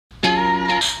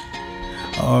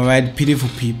Alright, beautiful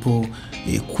people,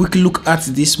 a quick look at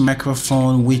this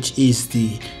microphone, which is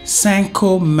the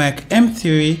Synco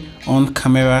Mic-M3 on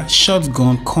camera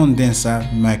shotgun condenser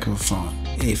microphone.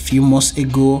 A few months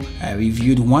ago, I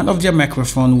reviewed one of their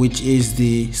microphone, which is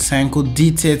the Synco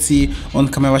D30 on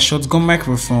camera shotgun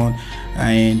microphone,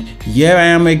 and here I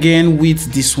am again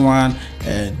with this one.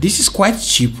 This is quite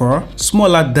cheaper,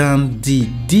 smaller than the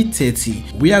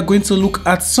D30. We are going to look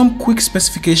at some quick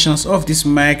specifications of this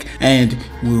mic, and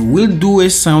we will do a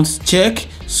sound check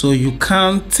so you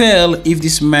can tell if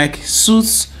this mic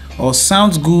suits or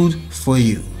sounds good for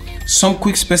you. Some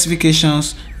quick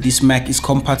specifications: this mic is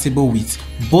compatible with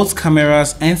both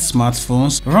cameras and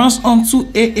smartphones, runs on 2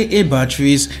 AAA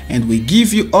batteries, and will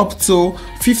give you up to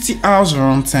 50 hours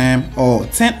runtime or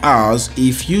 10 hours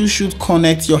if you should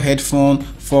connect your headphone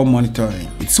for monitoring.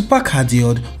 It's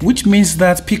super-cardioid, which means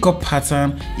that pickup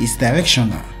pattern is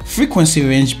directional. Frequency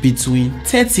range between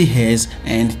 30 Hz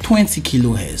and 20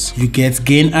 kHz. You get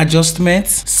gain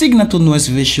adjustments. Signal to noise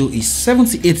ratio is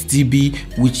 78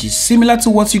 dB, which is similar to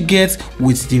what you get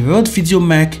with the Rode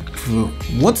VideoMic Pro.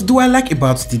 What do I like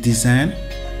about the design?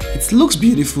 It looks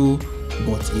beautiful,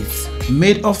 but it's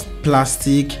made of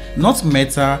plastic, not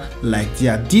metal like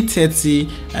their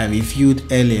D30 I reviewed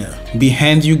earlier.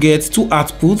 Behind you get two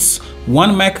outputs,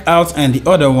 one mic out and the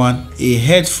other one a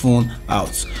headphone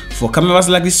out. For cameras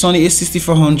like the Sony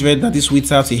a6400 that is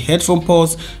without a headphone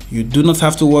port, you do not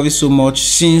have to worry so much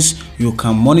since you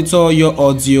can monitor your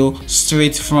audio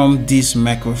straight from this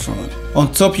microphone.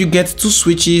 On top you get two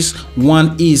switches.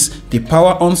 One is the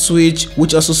power on switch,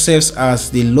 which also serves as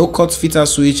the low cut filter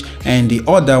switch, and the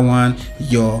other one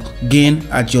your gain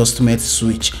adjustment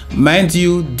switch. Mind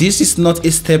you, this is not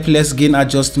a stepless gain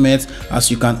adjustment, as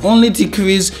you can only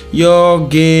decrease your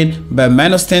gain by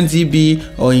 -10 dB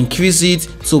or increase it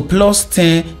to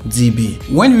 +10 dB.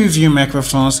 When reviewing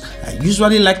microphones, I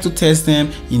usually like to test them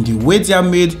in the way they are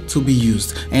made to be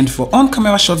used, and for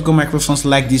on-camera shotgun microphones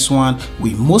like this one,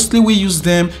 we mostly use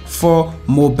them for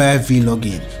mobile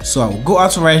vlogging. So I will go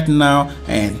out right now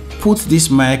and put this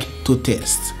mic to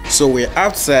test. So we're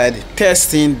outside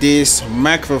testing this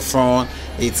microphone.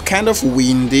 It's kind of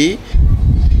windy.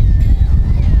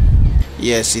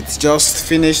 Yes, it's just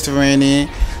finished raining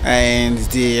and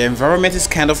the environment is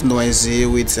kind of noisy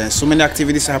with so many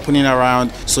activities happening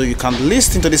around, so you can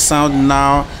listen to the sound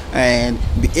now and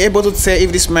be able to tell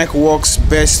if this mic works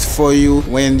best for you.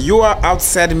 When you are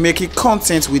outside making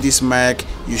content with this mic,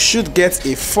 you should get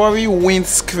a furry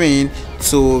windscreen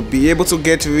to be able to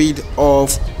get rid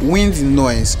of wind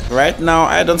noise. Right now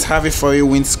I don't have a furry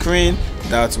windscreen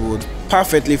that would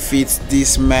perfectly fit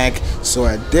this mic, so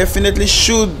I definitely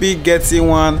should be getting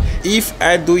one if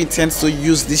I do intend to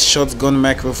use this shotgun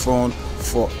microphone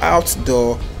for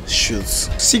outdoor shoots.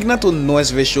 Signal to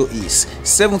noise ratio is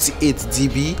 78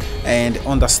 dB, and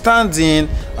understanding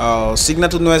signal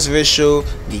to noise ratio,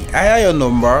 the higher your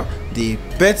number, the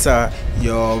better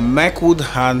your mic would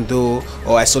handle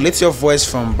or isolate your voice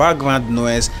from background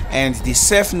noise, and the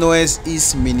self noise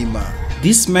is minimal.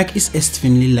 This mic is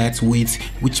extremely lightweight,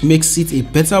 which makes it a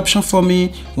better option for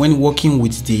me when working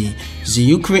with the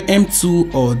Synco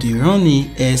M2 or the Ronin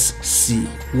SC.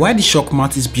 While the shock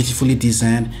mount is beautifully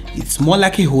designed, it's more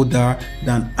like a holder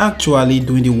than actually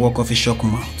doing the work of a shock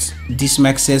mount. This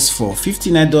mic sells for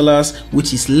 $59,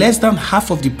 which is less than half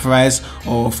of the price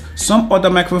of some other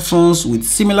microphones with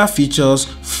similar features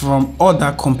from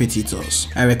other competitors.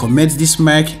 I recommend this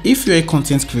mic if you're a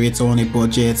content creator on a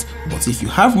budget, but if you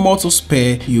have more to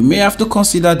spare, you may have to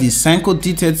consider the Synco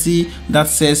D30 that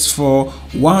sells for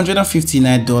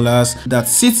 $159, that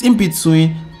sits in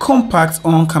between compact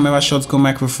on-camera shotgun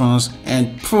microphones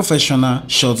and professional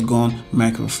shotgun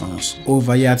microphones.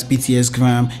 Over here at BTS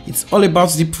Gram, it's all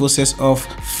about the process of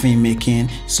filmmaking.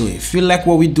 So if you like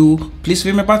what we do, please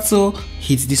remember to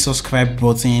hit the subscribe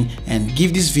button and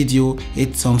give this video a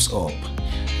thumbs up.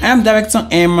 I am Director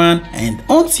Eman, and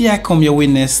until I come your way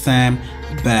next time,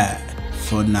 bye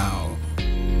for now.